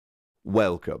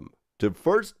Welcome to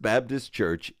First Baptist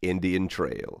Church Indian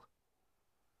Trail.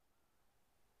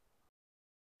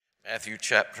 Matthew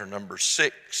chapter number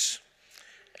 6,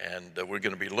 and we're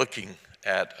going to be looking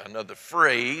at another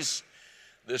phrase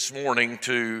this morning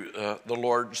to the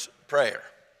Lord's Prayer.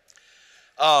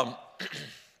 I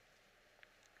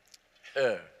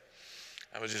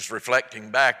was just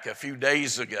reflecting back just a few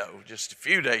days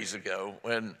ago,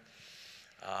 when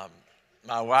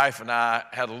my wife and I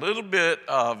had a little bit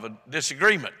of a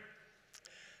disagreement.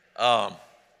 I'm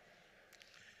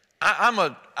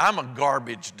a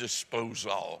garbage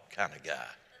disposal kind of guy.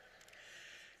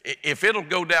 If it'll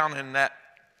go down in that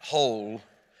hole,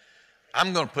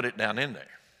 I'm going to put it down in there.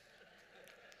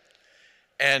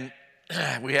 And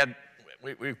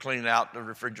we cleaned out the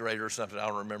refrigerator or something, I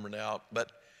don't remember now,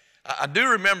 but I do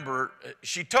remember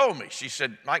she told me, she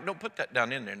said, "Mike, don't put that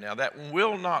down in there now. That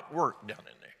will not work down in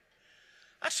there."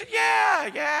 I said,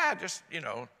 yeah, just,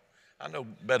 I know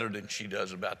better than she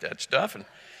does about that stuff. And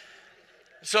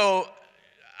so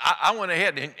I went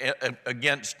ahead and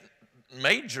against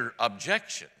major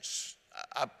objections.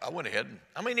 I went ahead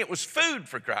and, it was food,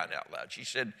 for crying out loud. She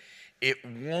said, "It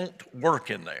won't work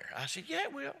in there." I said, "Yeah,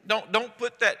 it will. Don't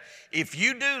put that. If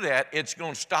you do that, it's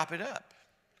going to stop it up."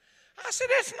 I said,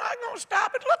 "It's not going to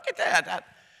stop it. Look at that."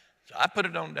 So I put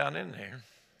it on down in there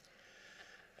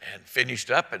and finished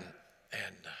up, and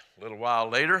a little while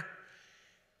later,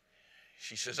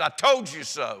 she says, "I told you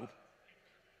so."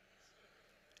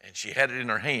 And she had it in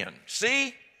her hand.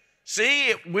 See,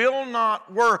 it will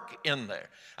not work in there.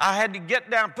 I had to get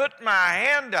down, put my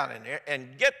hand down in there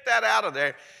and get that out of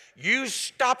there. You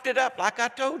stopped it up like I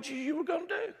told you were going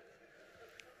to do.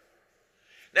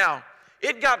 Now,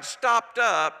 it got stopped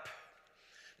up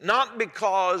not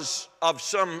because of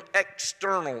some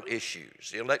external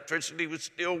issues. The electricity was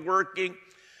still working.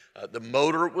 The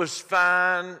motor was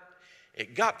fine.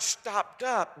 It got stopped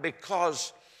up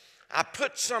because I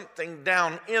put something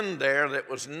down in there that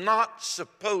was not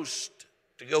supposed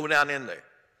to go down in there.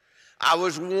 I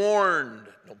was warned,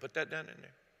 don't put that down in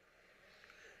there.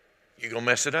 You're going to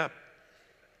mess it up.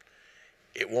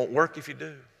 It won't work if you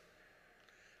do.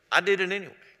 I did it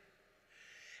anyway.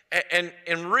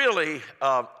 And really,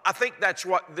 I think that's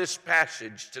what this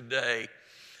passage today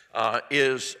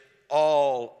is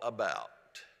all about.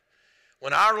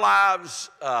 When our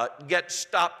lives get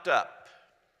stopped up,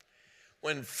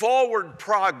 when forward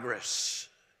progress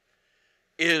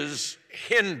is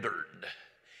hindered,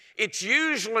 it's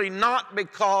usually not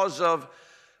because of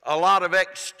a lot of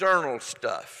external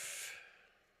stuff.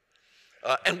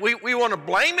 And we want to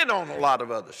blame it on a lot of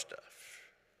other stuff.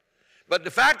 But the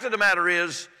fact of the matter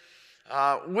is,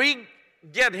 we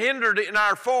get hindered in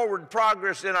our forward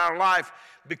progress in our life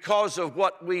because of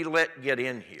what we let get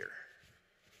in here.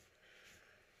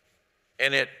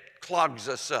 And it clogs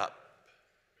us up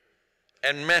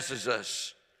and messes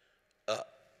us up.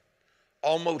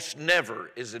 Almost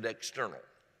never is it external.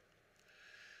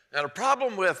 Now, the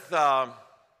problem with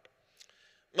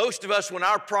most of us, when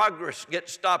our progress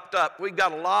gets stopped up, we've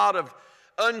got a lot of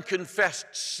unconfessed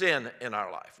sin in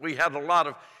our life. We have a lot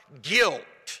of guilt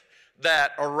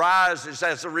that arises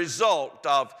as a result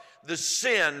of the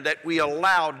sin that we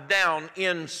allowed down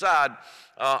inside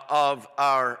of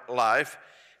our life.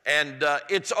 And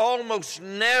it's almost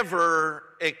never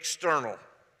external.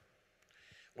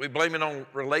 We blame it on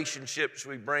relationships.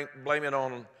 We blame it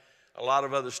on a lot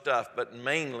of other stuff. But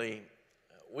mainly,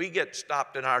 we get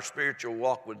stopped in our spiritual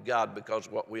walk with God because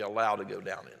of what we allow to go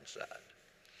down inside.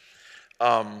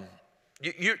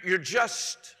 You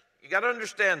got to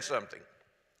understand something.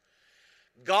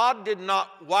 God did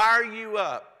not wire you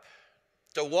up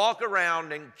to walk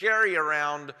around and carry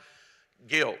around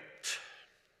guilt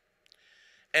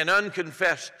and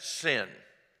unconfessed sin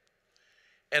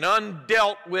and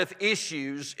undealt with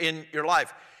issues in your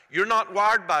life. You're not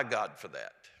wired by God for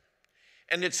that.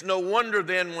 And it's no wonder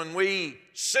then when we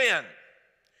sin,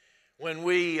 when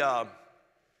we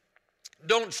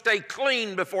don't stay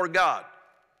clean before God,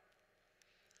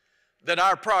 that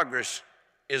our progress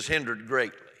is hindered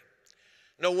greatly.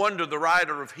 No wonder the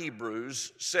writer of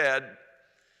Hebrews said,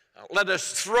 "Let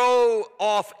us throw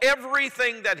off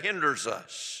everything that hinders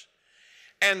us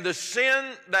and the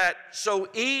sin that so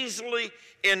easily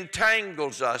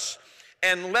entangles us,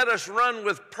 and let us run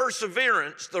with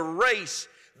perseverance the race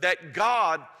that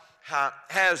God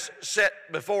has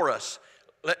set before us."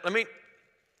 Let me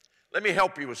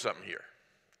help you with something here.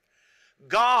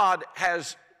 God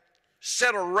has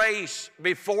set a race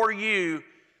before you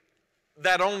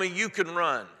that only you can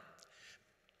run.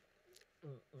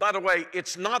 By the way,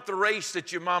 it's not the race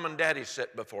that your mom and daddy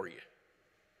set before you.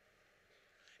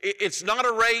 It's not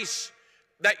a race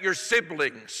that your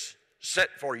siblings set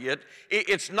for you.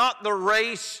 It's not the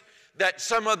race that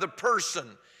some other person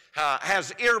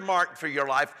has earmarked for your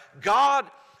life. God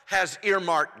has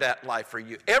earmarked that life for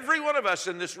you. Every one of us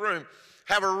in this room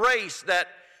have a race that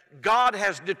God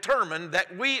has determined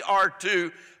that we are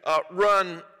to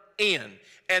run in.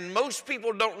 And most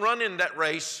people don't run in that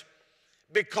race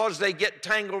because they get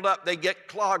tangled up, they get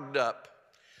clogged up.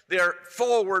 Their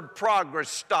forward progress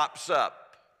stops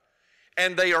up,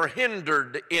 and they are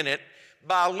hindered in it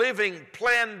by living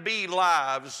plan B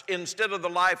lives instead of the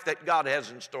life that God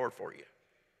has in store for you.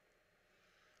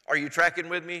 Are you tracking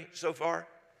with me so far?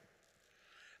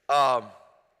 By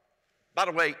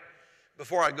the way,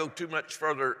 before I go too much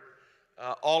further,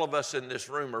 all of us in this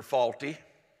room are faulty.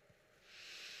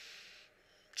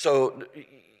 So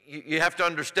you have to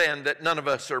understand that none of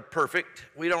us are perfect.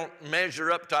 We don't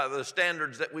measure up to the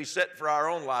standards that we set for our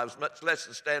own lives, much less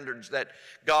the standards that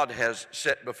God has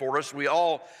set before us. We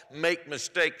all make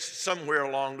mistakes somewhere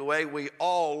along the way. We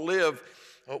all live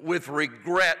with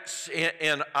regrets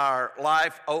in our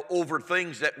life over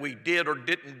things that we did or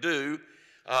didn't do,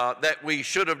 that we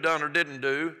should have done or didn't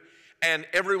do. And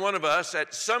every one of us,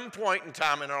 at some point in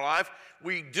time in our life,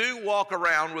 we do walk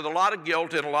around with a lot of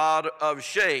guilt and a lot of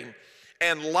shame.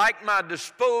 And like my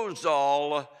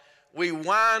disposal, we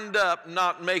wind up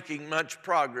not making much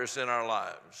progress in our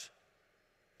lives.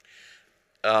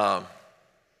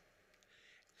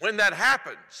 When that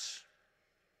happens,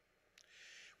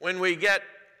 when we get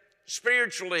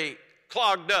spiritually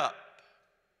clogged up,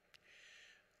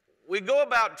 we go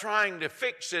about trying to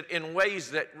fix it in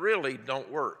ways that really don't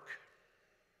work.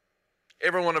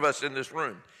 Every one of us in this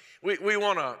room. We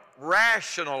want to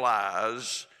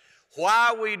rationalize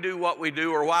why we do what we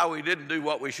do or why we didn't do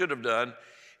what we should have done.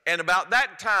 And about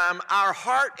that time, our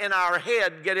heart and our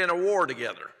head get in a war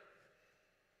together.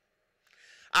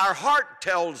 Our heart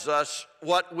tells us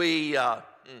what we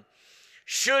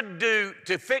should do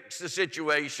to fix the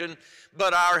situation,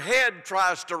 but our head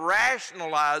tries to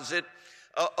rationalize it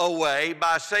away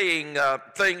by saying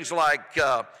things like,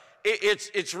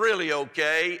 it's really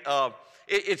okay,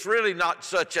 it's really not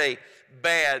such a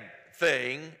bad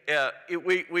thing.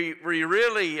 We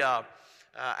really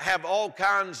have all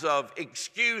kinds of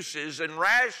excuses and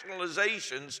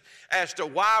rationalizations as to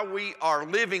why we are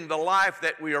living the life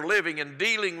that we are living and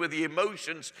dealing with the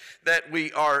emotions that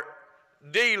we are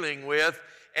dealing with.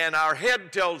 And our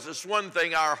head tells us one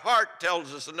thing, our heart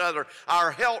tells us another.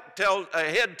 Our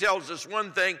head tells us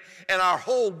one thing, and our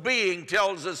whole being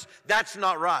tells us that's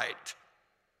not right.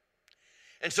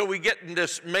 And so we get in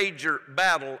this major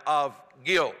battle of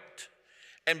guilt.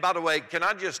 And by the way, can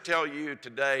I just tell you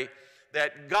today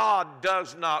that God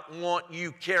does not want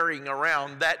you carrying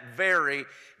around that very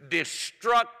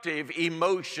destructive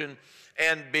emotion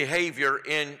and behavior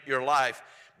in your life.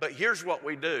 But here's what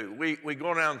we do. We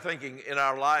go around thinking in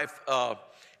our life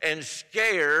and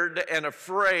scared and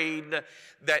afraid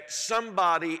that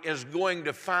somebody is going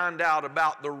to find out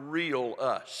about the real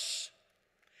us.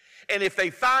 And if they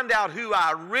find out who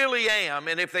I really am,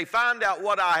 and if they find out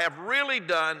what I have really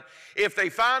done, if they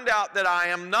find out that I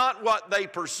am not what they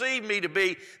perceive me to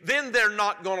be, then they're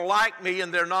not going to like me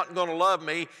and they're not going to love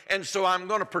me. And so I'm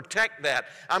going to protect that.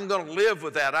 I'm going to live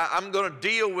with that. I'm going to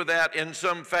deal with that in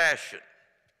some fashion.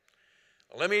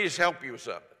 Let me just help you with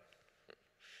something.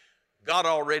 God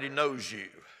already knows you.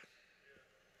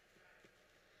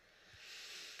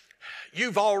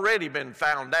 You've already been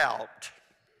found out.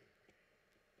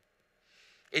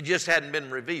 It just hadn't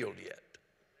been revealed yet.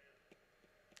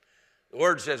 The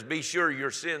word says, be sure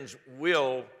your sins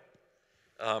will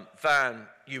find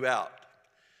you out.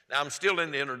 Now, I'm still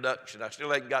in the introduction. I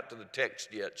still haven't got to the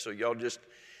text yet, so y'all just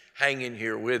hang in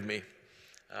here with me.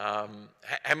 How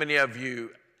many of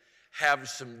you have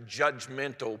some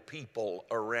judgmental people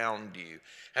around you?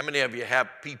 How many of you have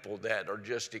people that are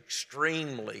just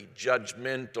extremely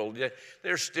judgmental?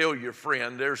 They're still your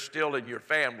friend. They're still in your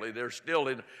family. They're still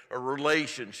in a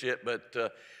relationship.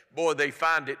 But boy, they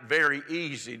find it very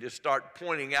easy to start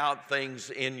pointing out things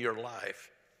in your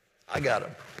life. I got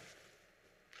them.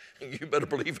 You better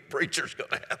believe a preacher's going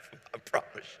to have them, I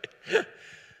promise you.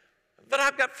 But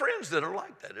I've got friends that are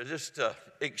like that. They're just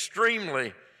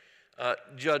extremely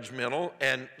judgmental.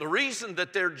 And the reason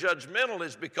that they're judgmental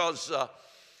is because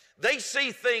they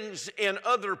see things in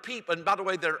other people. And by the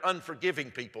way, they're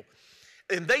unforgiving people.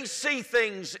 And they see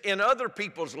things in other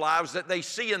people's lives that they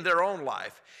see in their own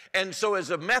life. And so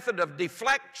as a method of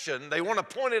deflection, they want to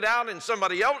point it out in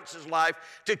somebody else's life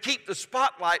to keep the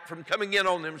spotlight from coming in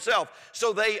on themselves.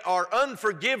 So they are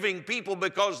unforgiving people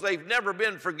because they've never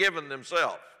been forgiven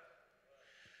themselves.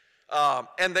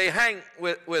 And they hang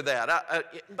with that.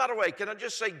 By the way, can I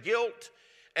just say guilt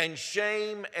and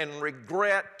shame and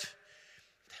regret,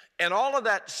 and all of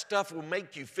that stuff will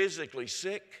make you physically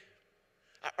sick.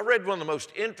 I read one of the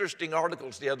most interesting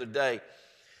articles the other day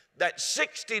that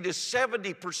 60 to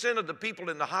 70% of the people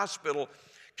in the hospital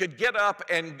could get up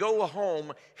and go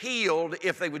home healed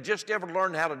if they would just ever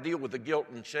learn how to deal with the guilt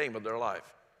and shame of their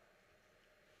life.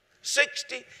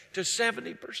 60 to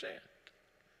 70%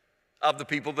 of the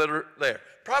people that are there.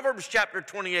 Proverbs chapter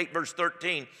 28, verse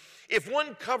 13. If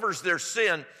one covers their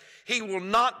sin, he will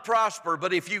not prosper,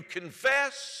 but if you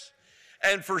confess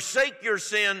and forsake your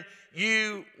sin,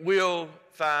 you will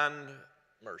find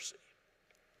mercy.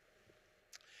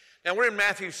 Now we're in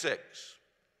Matthew 6,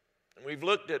 and we've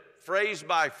looked at phrase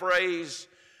by phrase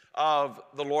of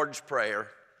the Lord's Prayer.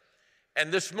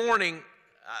 And this morning,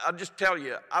 I'll just tell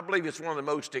you, I believe it's one of the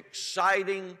most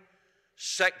exciting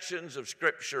sections of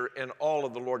Scripture in all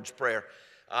of the Lord's Prayer.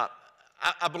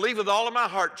 I believe with all of my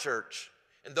heart, church,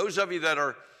 and those of you that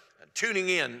are tuning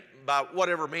in by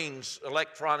whatever means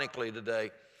electronically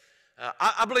today,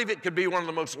 I believe it could be one of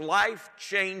the most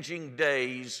life-changing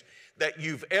days that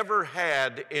you've ever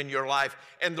had in your life.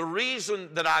 And the reason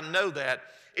that I know that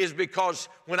is because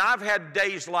when I've had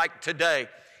days like today,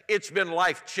 it's been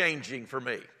life-changing for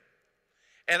me.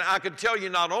 And I can tell you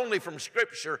not only from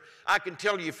Scripture, I can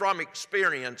tell you from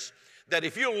experience that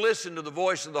if you'll listen to the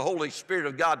voice of the Holy Spirit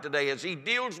of God today as He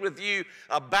deals with you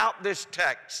about this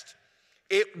text,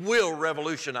 it will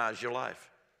revolutionize your life.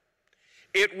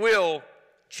 It will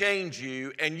change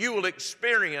you, and you will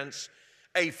experience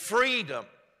a freedom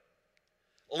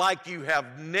like you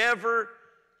have never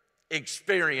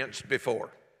experienced before.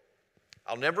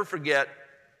 I'll never forget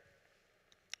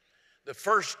the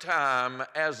first time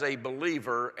as a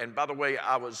believer, and by the way,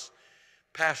 I was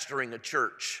pastoring a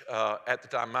church at the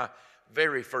time, my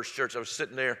very first church. I was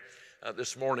sitting there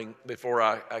this morning before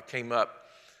I came up,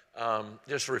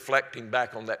 just reflecting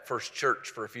back on that first church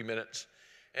for a few minutes.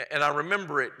 And I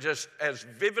remember it just as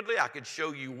vividly. I could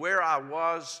show you where I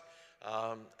was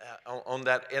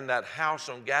in that house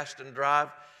on Gaston Drive.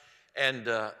 And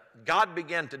God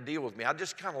began to deal with me. I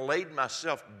just kind of laid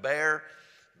myself bare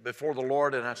before the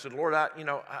Lord, and I said, Lord, I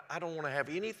don't want to have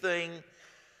anything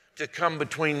to come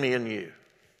between me and you.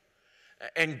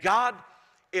 And God,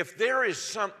 if there is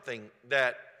something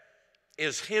that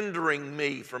is hindering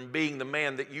me from being the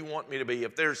man that you want me to be,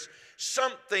 if there's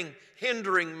something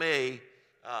hindering me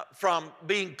from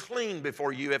being clean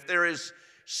before you, if there is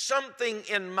something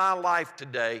in my life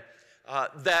today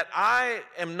that I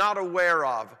am not aware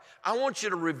of, I want you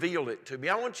to reveal it to me.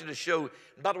 I want you to show.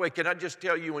 By the way, can I just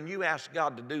tell you, when you ask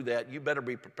God to do that, you better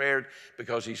be prepared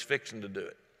because He's fixing to do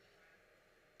it.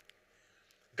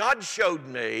 God showed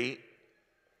me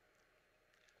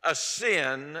a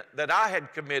sin that I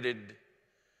had committed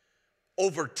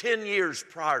over 10 years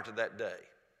prior to that day,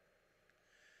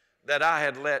 that I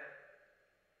had let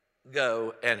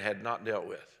go and had not dealt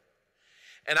with.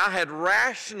 And I had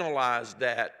rationalized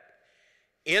that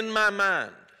in my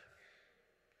mind.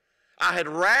 I had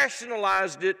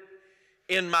rationalized it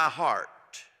in my heart.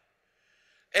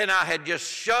 And I had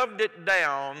just shoved it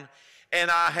down, and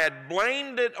I had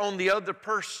blamed it on the other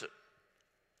person.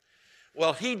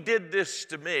 Well, he did this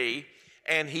to me,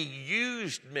 and he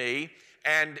used me,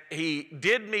 and he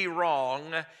did me wrong,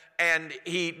 and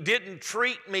he didn't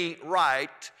treat me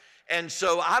right, and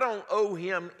so I don't owe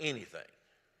him anything.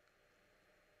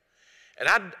 And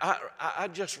I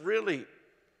just really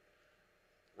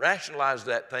rationalized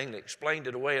that thing and explained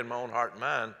it away in my own heart and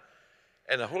mind.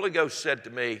 And the Holy Ghost said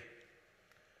to me,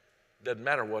 doesn't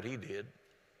matter what he did.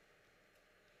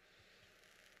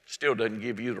 Still doesn't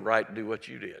give you the right to do what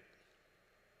you did.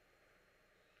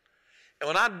 And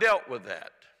when I dealt with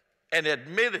that and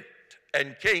admitted it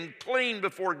and came clean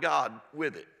before God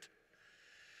with it,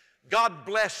 God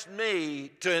blessed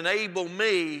me to enable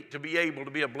me to be able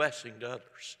to be a blessing to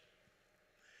others.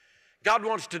 God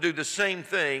wants to do the same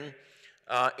thing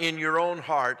in your own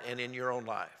heart and in your own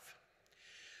life.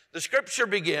 The Scripture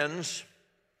begins,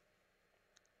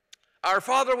 Our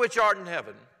Father which art in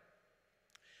heaven,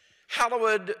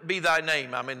 hallowed be thy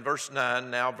name. I'm in verse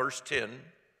 9 now, verse 10.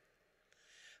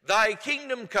 Thy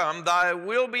kingdom come, thy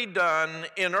will be done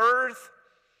in earth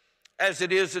as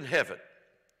it is in heaven.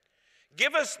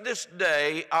 Give us this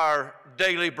day our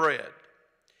daily bread.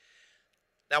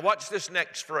 Now watch this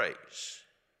next phrase.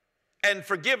 And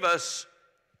forgive us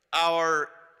our,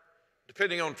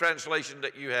 depending on translation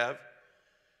that you have,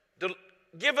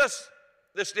 give us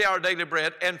this day our daily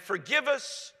bread, and forgive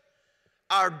us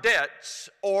our debts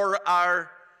or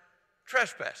our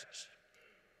trespasses.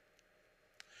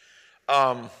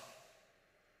 I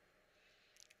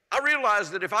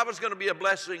realized that if I was going to be a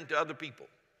blessing to other people,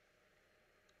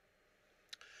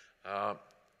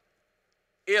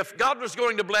 If God was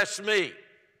going to bless me,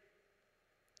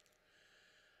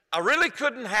 I really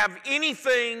couldn't have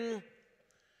anything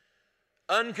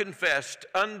unconfessed,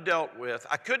 undealt with.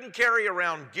 I couldn't carry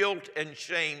around guilt and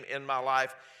shame in my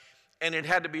life, and it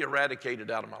had to be eradicated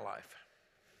out of my life.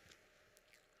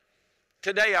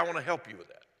 Today, I want to help you with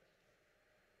that.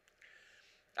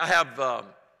 I have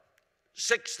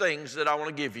 6 things that I want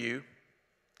to give you,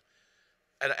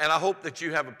 and I hope that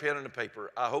you have a pen and a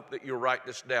paper. I hope that you'll write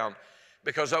this down,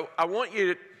 because I want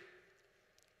you to,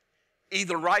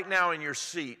 either right now in your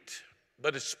seat,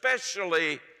 but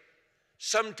especially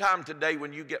sometime today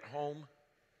when you get home,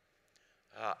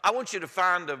 I want you to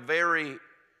find a very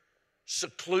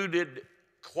secluded,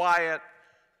 quiet,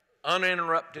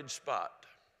 uninterrupted spot.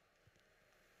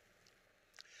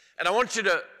 And I want you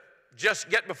to just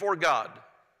get before God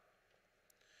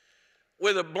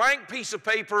with a blank piece of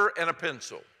paper and a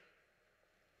pencil.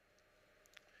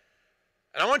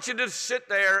 And I want you to sit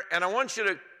there, and I want you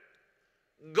to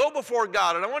go before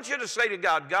God, and I want you to say to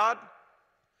God, God,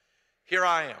 here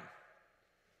I am.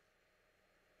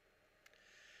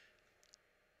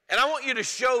 And I want you to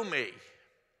show me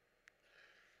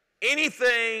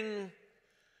anything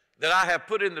that I have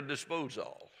put in the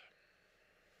disposal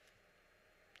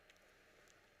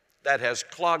that has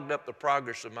clogged up the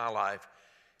progress of my life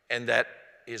and that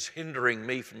is hindering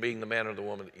me from being the man or the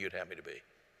woman that you'd have me to be.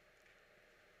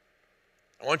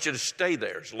 I want you to stay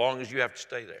there as long as you have to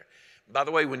stay there. By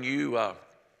the way, when you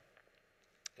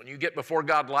get before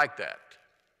God like that,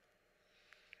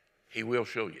 He will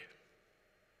show you.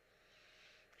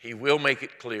 He will make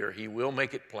it clear. He will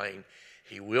make it plain.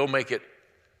 He will make it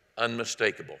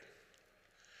unmistakable.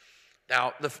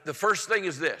 Now, the first thing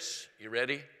is this. You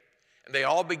ready? And they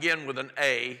all begin with an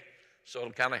A, so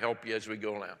it'll kind of help you as we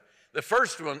go along. The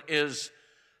first one is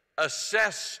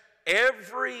assess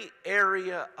every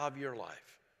area of your life.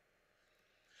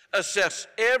 Assess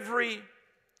every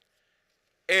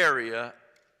area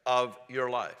of your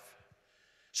life.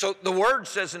 So the word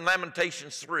says in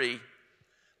Lamentations 3,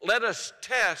 let us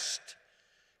test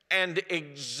and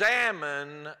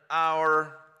examine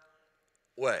our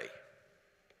way.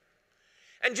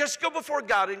 And just go before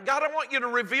God, and God, I want you to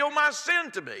reveal my sin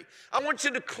to me. I want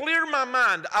you to clear my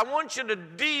mind. I want you to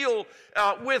deal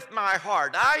with my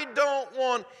heart. I don't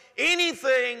want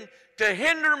anything to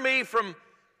hinder me from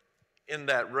in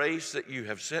that race that you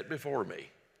have set before me,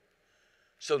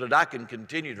 so that I can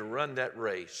continue to run that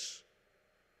race,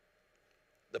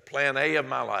 the plan A of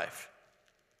my life.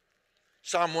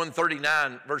 Psalm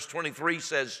 139, verse 23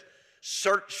 says,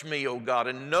 search me, O God,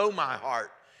 and know my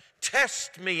heart.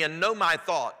 Test me and know my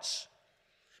thoughts.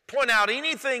 Point out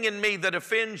anything in me that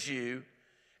offends you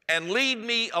and lead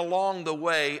me along the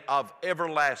way of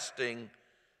everlasting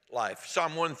life.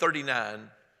 Psalm 139,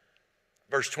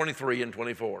 verse 23 and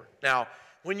 24. Now,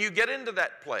 when you get into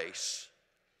that place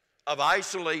of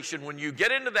isolation, when you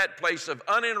get into that place of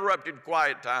uninterrupted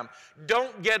quiet time,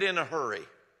 don't get in a hurry.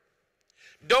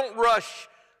 Don't rush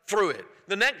through it.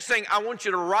 The next thing, I want you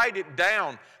to write it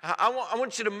down. I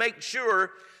want you to make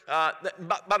sure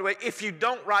that, by the way, if you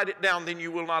don't write it down, then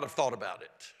you will not have thought about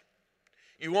it.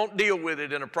 You won't deal with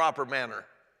it in a proper manner.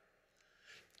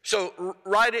 So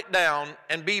write it down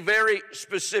and be very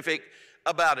specific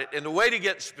about it. And the way to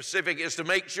get specific is to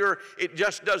make sure it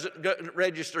just doesn't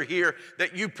register here,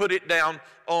 that you put it down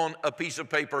on a piece of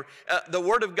paper. The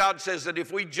Word of God says that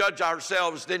if we judge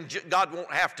ourselves, then God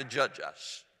won't have to judge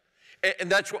us.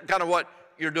 And that's kind of what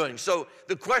you're doing. So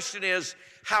the question is,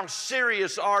 how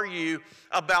serious are you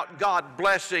about God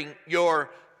blessing your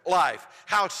life?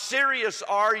 How serious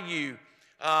are you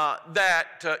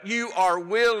that you are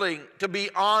willing to be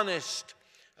honest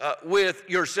with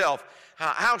yourself?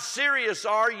 How serious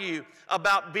are you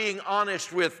about being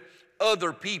honest with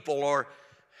other people? Or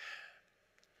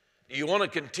do you want to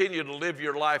continue to live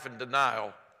your life in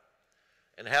denial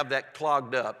and have that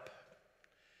clogged up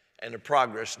and the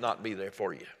progress not be there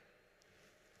for you?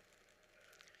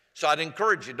 So I'd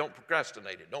encourage you, don't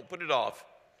procrastinate it. Don't put it off.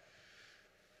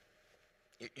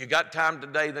 You got time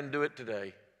today, then do it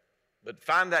today. But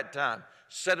find that time,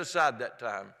 set aside that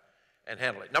time, and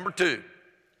handle it. Number 2,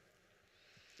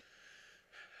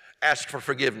 ask for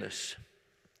forgiveness.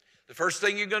 The first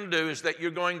thing you're going to do is that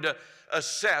you're going to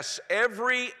assess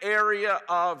every area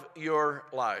of your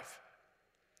life.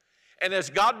 And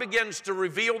as God begins to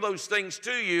reveal those things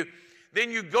to you, then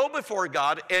you go before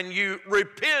God and you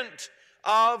repent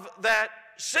of that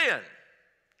sin.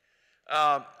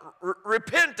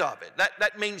 Repent of it.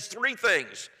 That means 3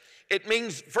 things. It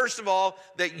means, first of all,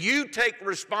 that you take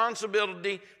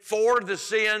responsibility for the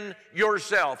sin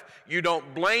yourself. You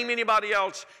don't blame anybody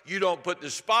else. You don't put the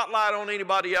spotlight on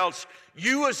anybody else.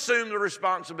 You assume the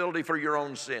responsibility for your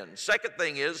own sin. Second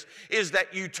thing is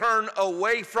that you turn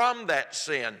away from that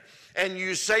sin. And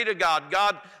you say to God,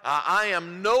 God, I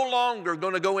am no longer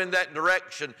going to go in that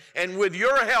direction. And with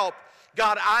your help,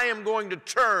 God, I am going to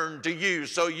turn to you.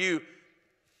 So you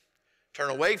turn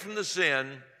away from the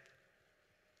sin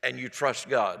and you trust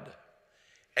God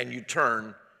and you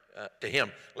turn to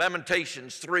Him.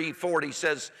 Lamentations 3:40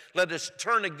 says, let us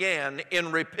turn again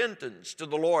in repentance to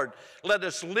the Lord. Let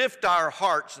us lift our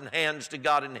hearts and hands to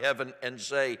God in heaven and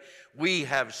say, we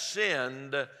have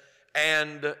sinned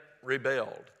and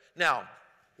rebelled. Now,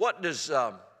 what does,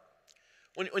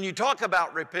 when you talk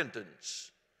about repentance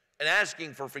and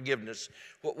asking for forgiveness,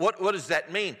 what does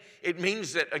that mean? It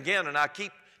means that, again, and I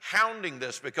keep hounding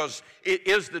this because it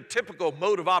is the typical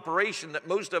mode of operation that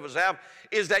most of us have,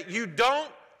 is that you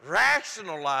don't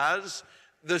rationalize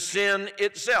the sin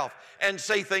itself and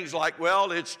say things like,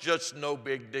 well, it's just no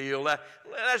big deal.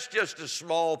 That's just a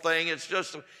small thing. It's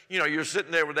just, you're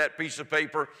sitting there with that piece of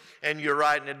paper and you're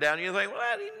writing it down and you think,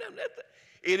 well,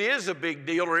 it is a big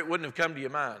deal or it wouldn't have come to your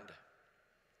mind.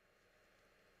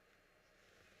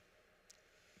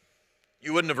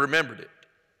 You wouldn't have remembered it.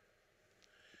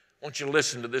 I want you to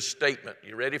listen to this statement.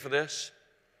 You ready for this?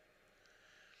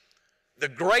 The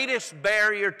greatest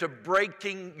barrier to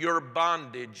breaking your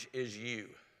bondage is you.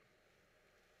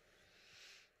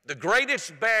 The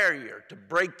greatest barrier to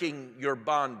breaking your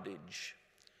bondage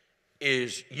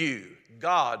is you.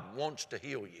 God wants to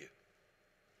heal you.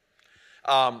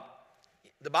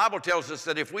 The Bible tells us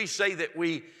that if we say that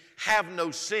we have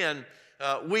no sin,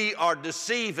 we are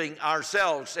deceiving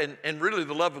ourselves, and really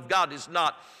the love of God is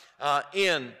not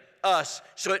in us.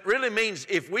 So it really means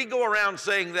if we go around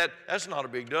saying that that's not a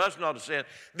big deal, that's not a sin,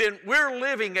 then we're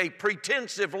living a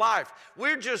pretensive life.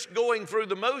 We're just going through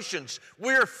the motions.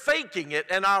 We're faking it,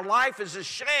 and our life is a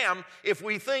sham if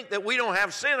we think that we don't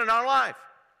have sin in our life.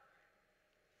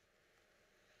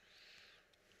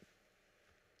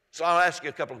 So I'll ask you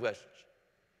a couple of questions.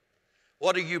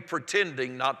 What are you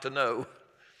pretending not to know?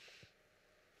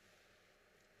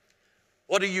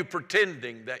 What are you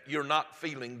pretending that you're not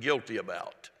feeling guilty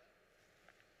about?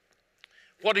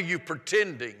 What are you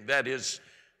pretending that is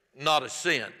not a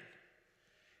sin?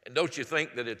 And don't you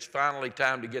think that it's finally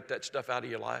time to get that stuff out of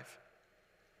your life?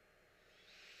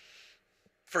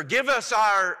 Forgive us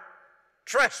our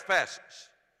trespasses.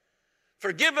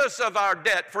 Forgive us of our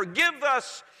debt. Forgive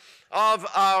us of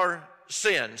our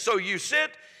sin. So you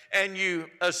sit and you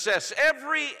assess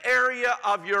every area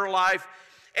of your life,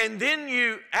 and then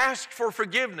you ask for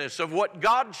forgiveness of what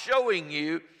God's showing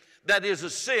you that is a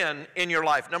sin in your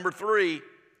life. Number 3,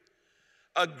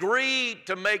 agree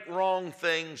to make wrong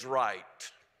things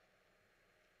right.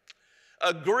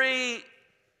 Agree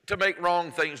to make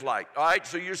wrong things right. All right,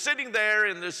 so you're sitting there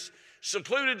in this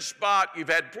secluded spot. You've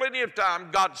had plenty of time.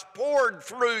 God's poured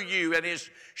through you and has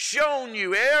shown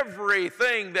you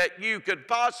everything that you could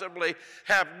possibly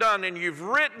have done, and you've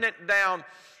written it down,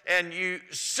 and you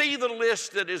see the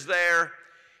list that is there,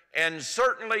 and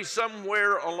certainly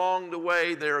somewhere along the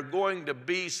way there are going to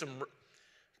be some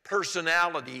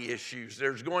personality issues.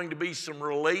 There's going to be some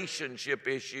relationship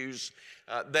issues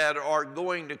that are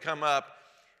going to come up.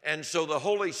 And so the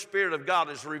Holy Spirit of God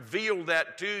has revealed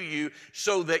that to you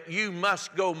so that you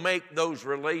must go make those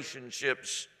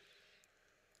relationships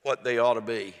what they ought to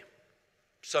be.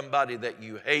 Somebody that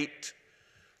you hate,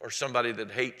 or somebody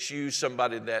that hates you,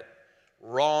 somebody that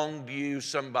wronged you,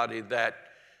 somebody that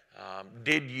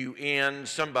did you in,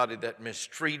 somebody that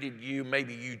mistreated you.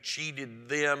 Maybe you cheated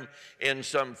them in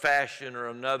some fashion or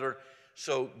another.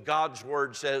 So God's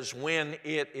word says, when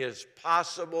it is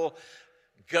possible,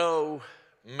 go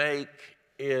make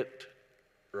it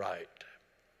right.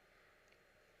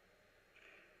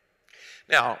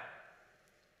 Now,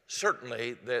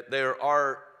 certainly that there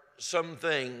are some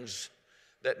things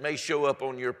that may show up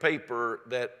on your paper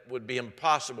that would be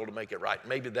impossible to make it right.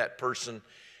 Maybe that person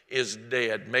is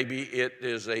dead. Maybe it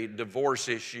is a divorce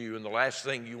issue, and the last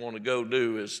thing you want to go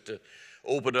do is to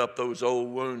open up those old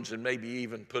wounds and maybe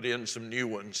even put in some new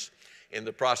ones in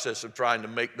the process of trying to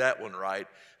make that one right.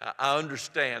 I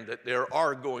understand that there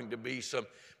are going to be some,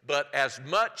 but as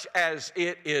much as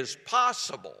it is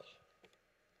possible,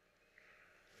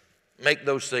 make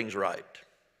those things right.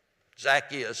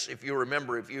 Zacchaeus, if you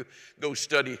remember, if you go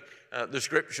study the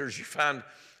scriptures, you find,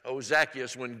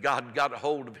 Zacchaeus, when God got a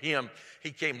hold of him, he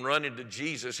came running to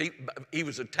Jesus. He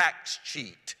was a tax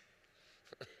cheat.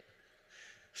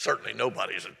 Certainly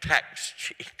nobody's a tax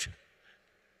cheat.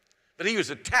 But he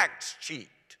was a tax cheat.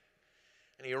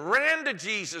 And he ran to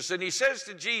Jesus and he says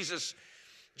to Jesus,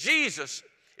 Jesus,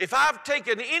 if I've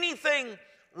taken anything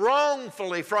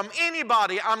wrongfully from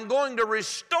anybody, I'm going to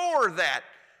restore that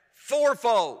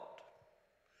fourfold.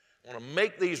 I want to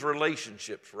make these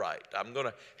relationships right. I'm going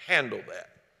to handle that.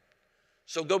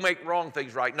 So go make wrong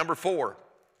things right. Number 4,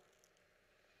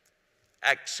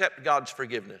 accept God's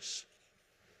forgiveness.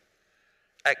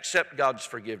 Accept God's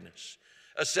forgiveness.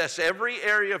 Assess every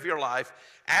area of your life.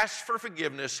 Ask for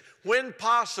forgiveness. When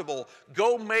possible,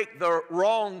 go make the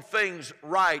wrong things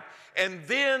right. And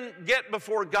then get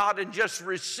before God and just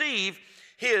receive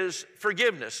His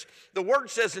forgiveness. The Word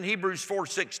says in Hebrews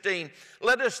 4:16,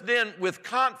 let us then with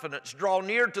confidence draw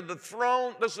near to the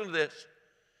throne. Listen to this.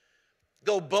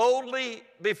 Go boldly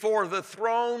before the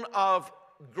throne of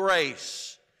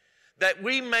grace, that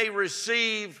we may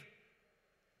receive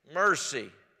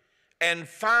mercy and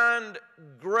find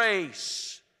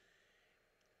grace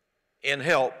in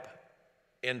help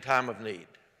in time of need.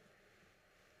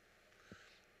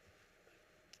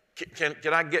 Can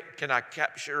I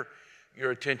capture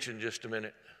your attention just a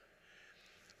minute?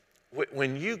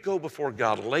 When you go before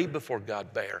God, lay before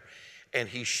God bare, and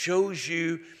He shows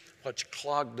you what's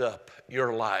clogged up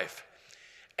your life,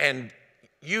 and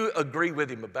you agree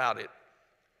with Him about it,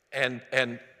 and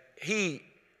He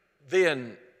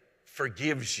then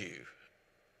forgives you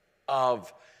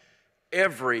of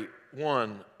every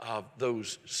one of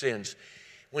those sins.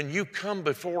 When you come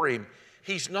before Him,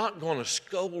 He's not going to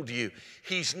scold you.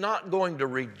 He's not going to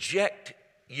reject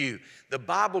you. The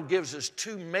Bible gives us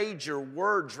 2 major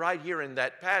words right here in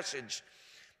that passage.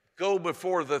 Go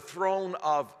before the throne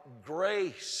of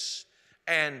grace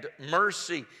and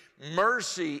mercy.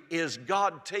 Mercy is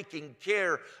God taking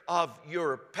care of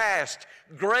your past.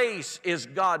 Grace is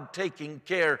God taking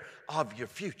care of your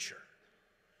future.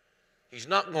 He's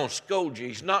not going to scold you.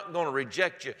 He's not going to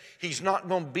reject you. He's not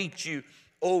going to beat you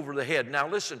over the head. Now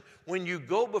listen, when you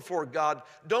go before God,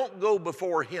 don't go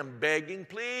before Him begging,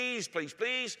 please, please,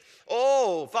 please.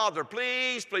 Oh, Father,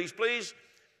 please, please, please.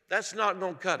 That's not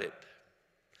going to cut it.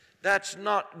 That's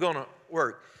not going to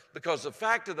work. Because the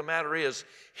fact of the matter is,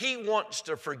 He wants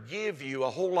to forgive you a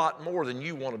whole lot more than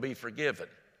you want to be forgiven.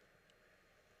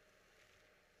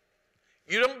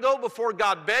 You don't go before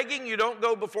God begging. You don't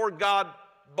go before God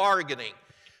bargaining.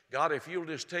 God, if you'll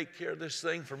just take care of this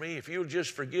thing for me, if you'll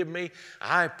just forgive me,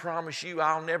 I promise you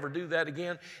I'll never do that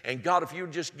again. And God, if you'll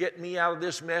just get me out of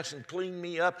this mess and clean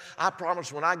me up, I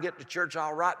promise when I get to church,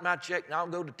 I'll write my check and I'll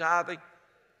go to tithing.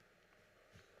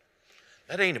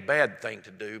 That ain't a bad thing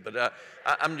to do, but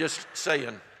I'm just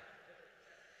saying,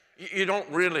 you don't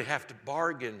really have to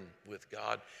bargain with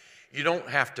God. You don't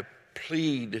have to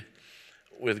plead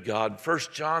with God. 1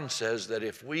 John says that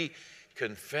if we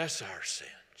confess our sins,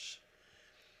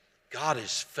 God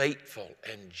is faithful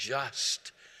and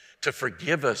just to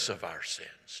forgive us of our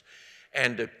sins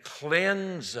and to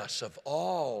cleanse us of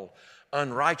all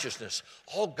unrighteousness.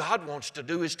 All God wants to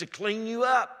do is to clean you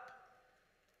up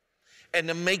and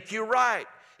to make you right.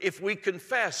 If we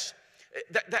confess,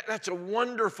 that's a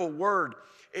wonderful word.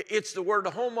 It's the word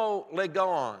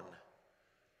homolegon,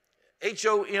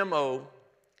 H-O-M-O-L-O-G-E-O-N.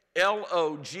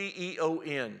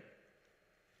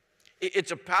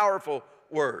 It's a powerful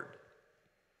word.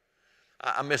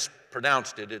 I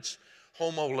mispronounced it. It's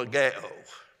homologeo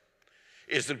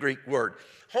is the Greek word.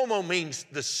 Homo means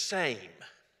the same.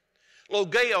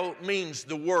 Logeo means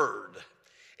the word.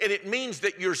 And it means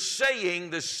that you're saying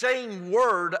the same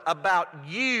word about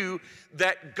you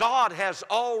that God has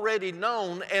already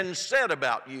known and said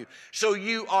about you. So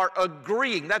you are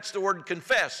agreeing. That's the word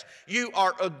confess. You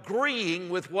are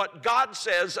agreeing with what God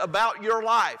says about your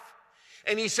life.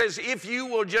 And He says, if you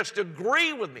will just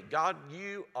agree with me, God,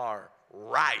 you are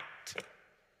right.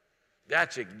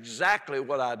 That's exactly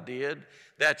what I did.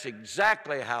 That's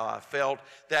exactly how I felt.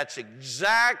 That's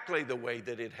exactly the way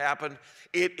that it happened.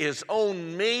 It is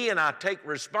on me and I take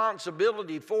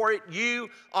responsibility for it. You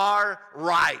are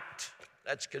right.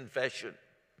 That's confession.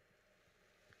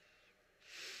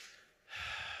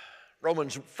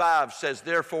 Romans 5 says,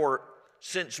 therefore,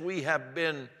 since we have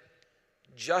been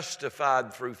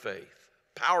justified through faith.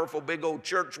 Powerful big old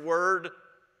church word,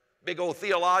 big old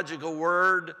theological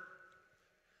word.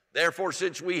 Therefore,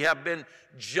 since we have been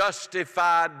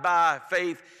justified by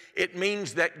faith, it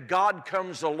means that God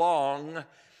comes along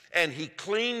and He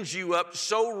cleans you up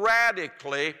so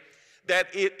radically that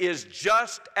it is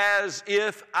just as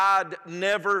if I'd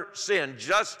never sinned.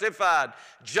 Justified,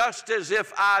 just as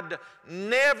if I'd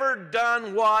never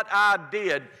done what I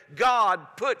did. God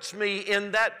puts me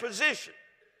in that position.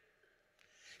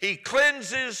 He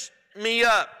cleanses me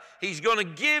up. He's going to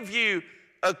give you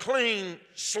a clean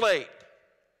slate.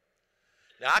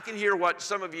 Now, I can hear what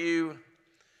some of you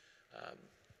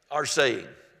are saying.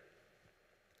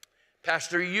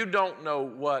 Pastor, you don't know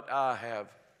what I have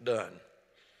done.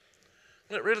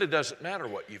 Well, it really doesn't matter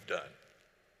what you've done.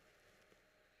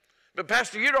 But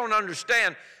Pastor, you don't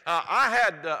understand. I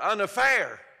had an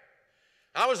affair.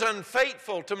 I was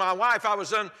unfaithful to my wife. I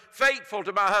was unfaithful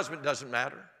to my husband. It doesn't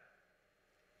matter.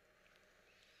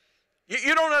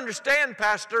 You don't understand,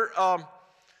 Pastor.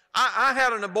 I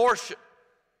had an abortion.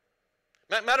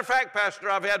 Matter of fact, Pastor,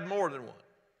 I've had more than one.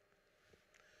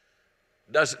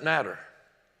 Doesn't matter.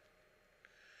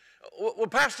 Well,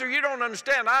 Pastor, you don't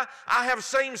understand. I have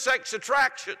same-sex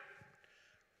attraction.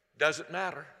 Doesn't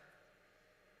matter.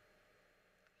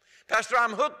 Pastor,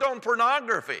 I'm hooked on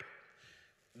pornography.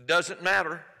 Doesn't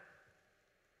matter.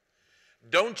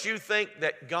 Don't you think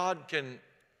that God can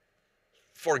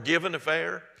forgive an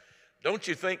affair? Don't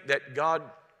you think that God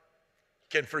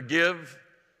can forgive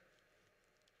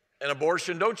an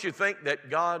abortion? Don't you think that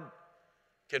God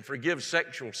can forgive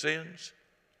sexual sins?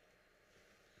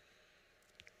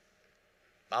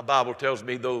 My Bible tells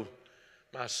me, though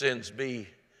my sins be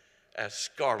as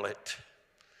scarlet,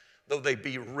 though they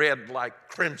be red like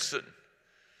crimson,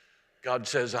 God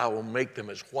says, I will make them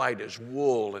as white as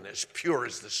wool and as pure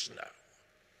as the snow.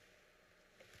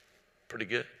 Pretty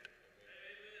good.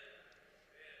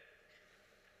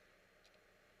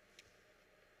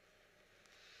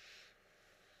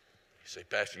 You say,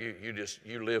 Pastor,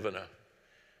 you live in a...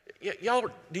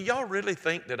 do y'all really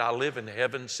think that I live in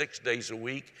heaven 6 days a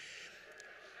week?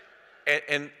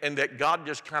 And that God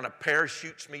just kind of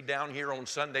parachutes me down here on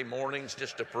Sunday mornings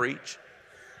just to preach?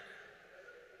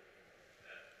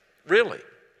 Really?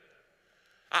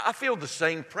 I feel the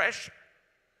same pressure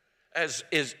as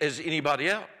anybody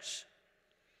else.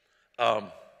 I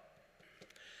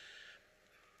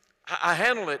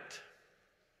handle it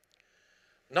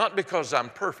not because I'm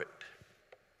perfect.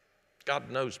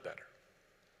 God knows better.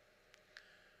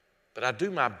 But I do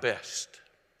my best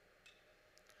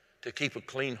to keep a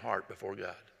clean heart before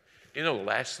God. You know the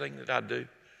last thing that I do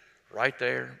right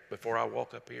there before I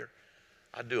walk up here?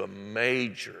 I do a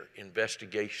major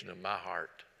investigation of my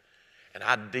heart, and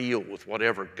I deal with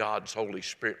whatever God's Holy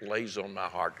Spirit lays on my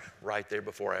heart right there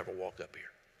before I ever walk up here.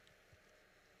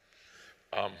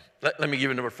 Let me give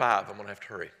you number 5. I'm going to have to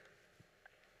hurry.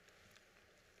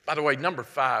 By the way, number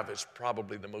 5 is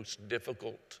probably the most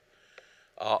difficult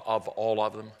of all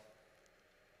of them.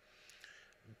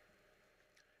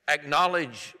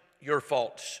 Acknowledge your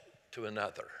faults to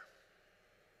another.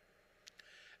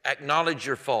 Acknowledge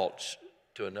your faults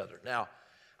to another. Now,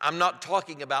 I'm not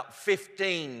talking about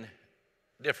 15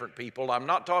 different people. I'm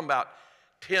not talking about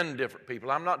 10 different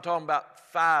people. I'm not talking about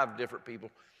 5 different people.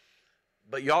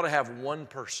 But you ought to have one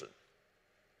person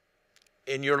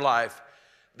in your life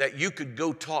that you could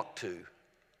go talk to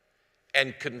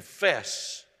and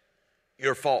confess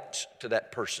your faults to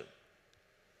that person.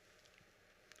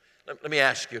 Let me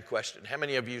ask you a question. How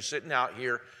many of you sitting out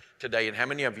here today, and how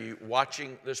many of you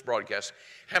watching this broadcast,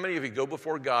 how many of you go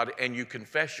before God and you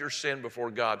confess your sin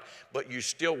before God, but you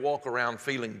still walk around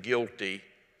feeling guilty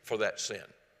for that sin?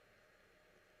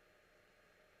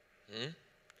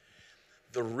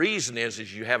 The reason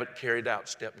is you haven't carried out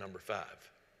step number 5.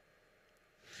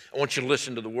 I want you to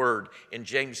listen to the word in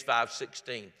James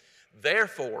 5:16.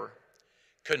 Therefore,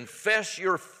 confess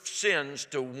your sins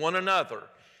to one another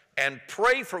and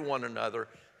pray for one another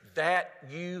that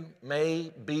you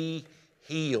may be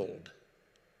healed.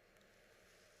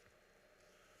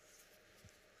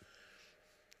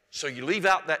 So you leave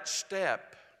out that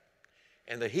step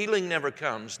and the healing never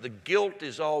comes. The guilt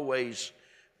is always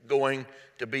going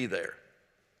to be there.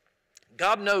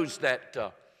 God knows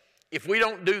that if we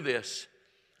don't do this,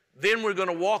 then we're going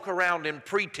to walk around in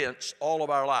pretense all of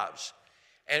our lives.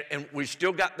 And we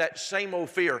still got that same old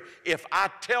fear. If I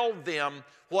tell them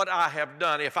what I have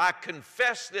done, if I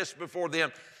confess this before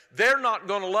them, they're not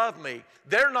going to love me.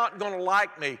 They're not going to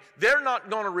like me. They're not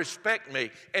going to respect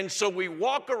me. And so we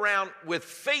walk around with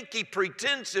fakey,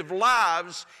 pretensive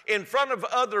lives in front of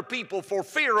other people for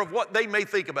fear of what they may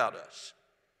think about us.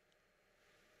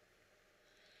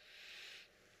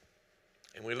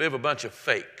 And we live a bunch of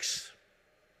fakes,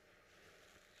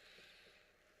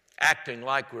 acting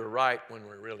like we're right when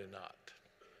we're really not.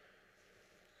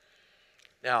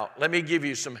 Now, let me give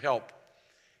you some help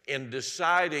in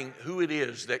deciding who it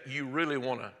is that you really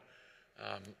want to.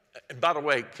 And by the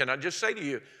way, can I just say to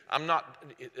you, I'm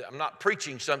not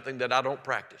preaching something that I don't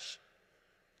practice.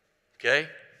 Okay?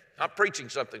 I'm preaching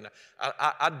something.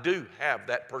 I do have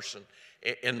that person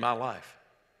in my life.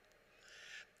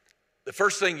 The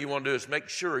first thing you want to do is make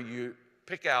sure you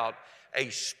pick out a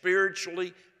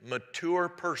spiritually mature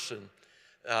person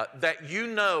that you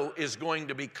know is going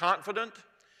to be confident,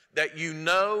 that you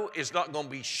know is not going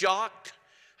to be shocked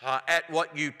at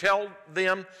what you tell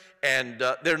them, and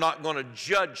they're not going to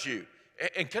judge you.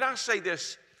 And can I say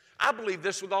this? I believe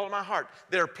this with all of my heart.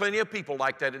 There are plenty of people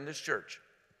like that in this church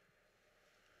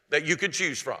that you could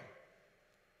choose from.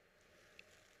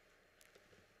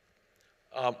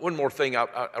 One more thing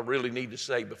I really need to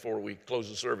say before we close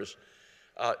the service.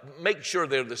 Make sure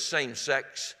they're the same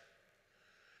sex.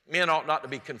 Men ought not to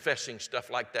be confessing stuff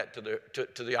like that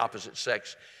to the opposite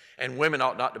sex. And women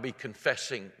ought not to be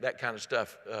confessing that kind of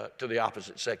stuff to the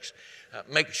opposite sex.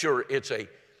 Make sure it's a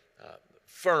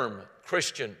firm,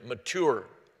 Christian, mature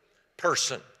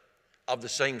person of the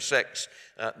same sex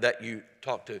that you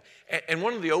talk to. And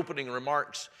one of the opening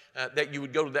remarks that you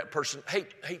would go to that person, hey,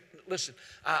 listen,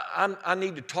 I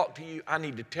need to talk to you. I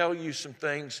need to tell you some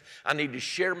things. I need to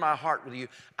share my heart with you.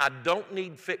 I don't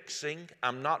need fixing.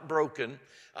 I'm not broken.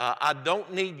 I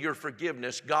don't need your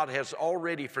forgiveness. God has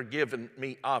already forgiven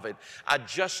me of it. I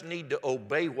just need to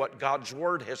obey what God's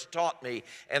word has taught me,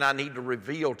 and I need to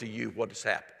reveal to you what has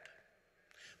happened.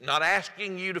 I'm not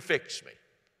asking you to fix me.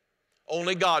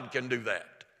 Only God can do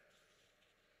that.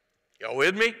 Y'all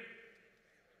with me?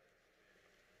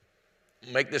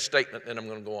 Make this statement, then I'm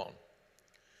going to go on.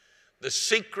 The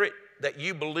secret that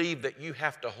you believe that you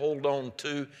have to hold on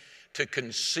to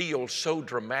conceal so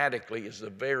dramatically is the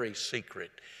very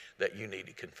secret that you need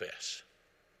to confess.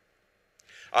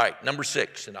 All right, number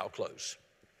 6, and I'll close.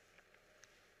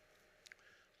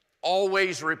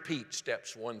 Always repeat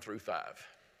steps 1 through 5.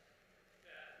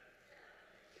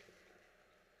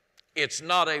 It's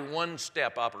not a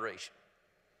one-step operation.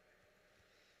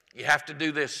 You have to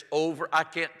do this over, I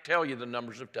can't tell you the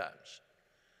numbers of times.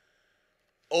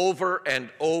 Over and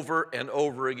over and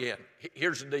over again.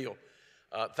 Here's the deal.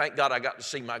 Thank God I got to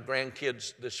see my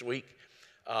grandkids this week.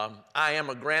 I am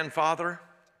a grandfather,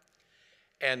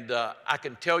 and I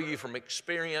can tell you from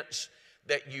experience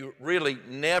that you really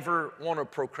never want to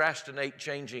procrastinate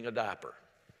changing a diaper.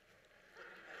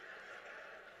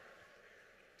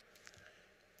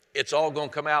 It's all going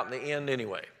to come out in the end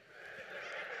anyway.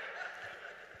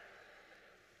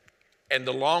 And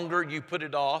the longer you put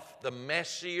it off, the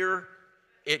messier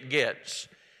it gets,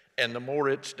 and the more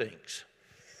it stinks.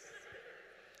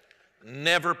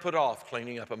 Never put off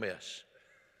cleaning up a mess.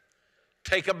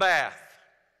 Take a bath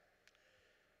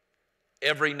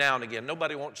every now and again.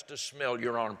 Nobody wants to smell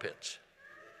your armpits.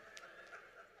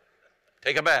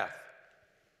 Take a bath.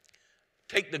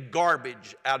 Take the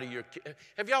garbage out of your...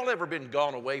 Have y'all ever been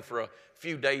gone away for a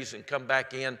few days and come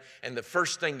back in, and the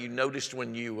first thing you noticed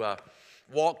when you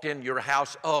walked in your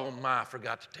house, oh my, I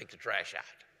forgot to take the trash out.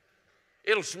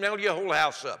 It'll smell your whole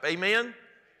house up. Amen?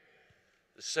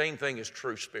 The same thing is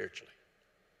true spiritually.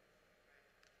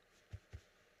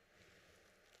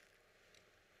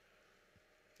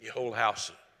 Your whole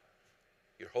house,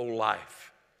 your whole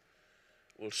life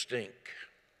will stink.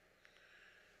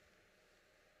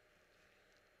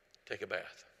 Take a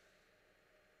bath.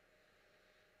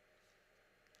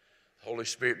 The Holy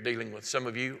Spirit dealing with some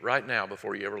of you right now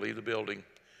before you ever leave the building.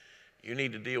 You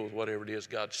need to deal with whatever it is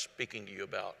God's speaking to you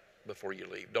about before you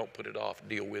leave. Don't put it off.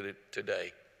 Deal with it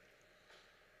today.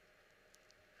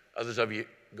 Others of you,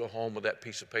 go home with that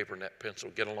piece of paper and that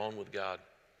pencil. Get along with God.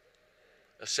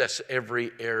 Assess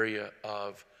every area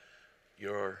of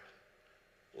your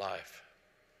life.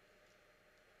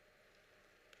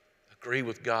 Agree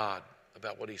with God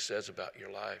about what He says about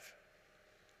your life.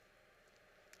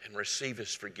 And receive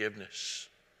His forgiveness.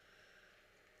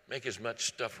 Make as much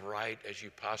stuff right as you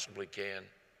possibly can.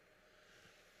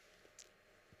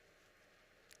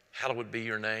 Hallowed be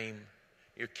your name.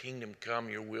 Your kingdom come,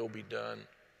 your will be done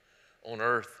on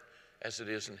earth as it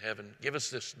is in heaven. Give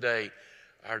us this day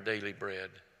our daily bread,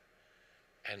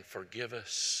 and forgive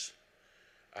us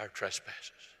our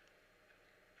trespasses.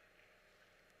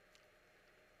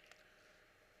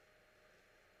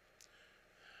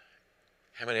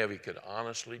 How many of you could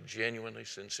honestly, genuinely,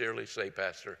 sincerely say,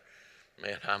 Pastor,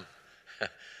 man,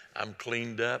 I'm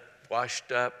cleaned up,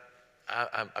 washed up,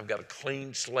 I've got a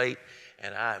clean slate,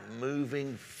 and I'm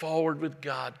moving forward with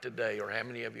God today? Or how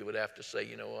many of you would have to say,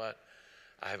 you know what,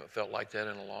 I haven't felt like that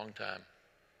in a long time.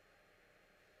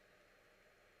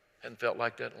 Hadn't felt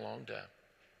like that in a long time.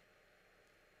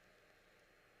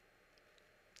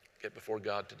 Get before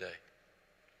God today.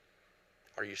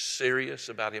 Are you serious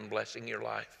about Him blessing your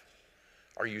life?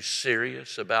 Are you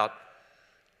serious about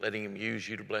letting Him use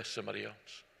you to bless somebody else?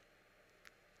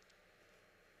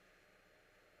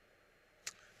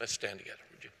 Let's stand together,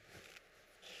 would you?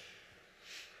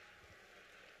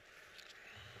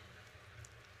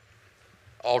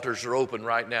 Altars are open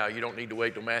right now. You don't need to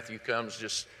wait till Matthew comes.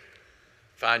 Just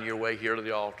find your way here to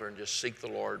the altar and just seek the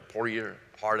Lord. Pour your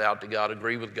heart out to God.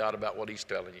 Agree with God about what He's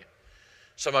telling you.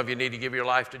 Some of you need to give your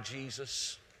life to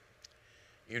Jesus.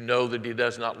 You know that He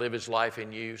does not live His life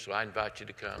in you, so I invite you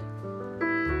to come.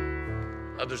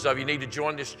 Others of you need to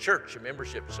join this church, a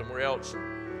membership somewhere else.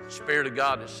 The Spirit of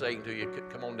God is saying to you,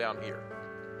 come on down here.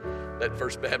 Let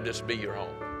First Baptist be your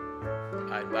home.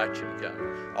 I invite you to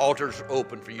come. Altars are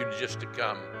open for you just to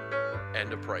come and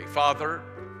to pray. Father,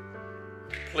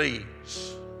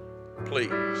 please, please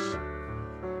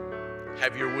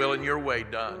have your will and your way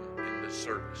done in this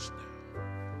service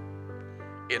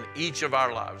now. In each of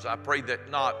our lives, I pray that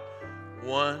not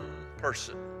one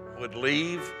person would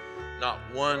leave, not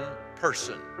one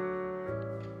person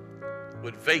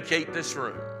would vacate this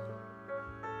room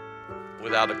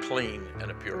without a clean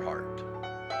and a pure heart.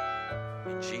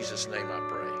 In Jesus' name I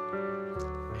pray.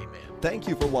 Amen. Thank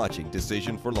you for watching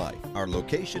Decision for Life. Our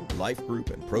location, life group,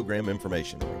 and program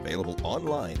information are available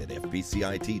online at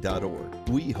fbcit.org.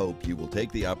 We hope you will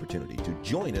take the opportunity to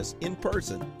join us in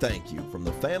person. Thank you from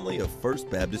the family of First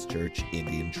Baptist Church,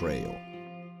 Indian Trail.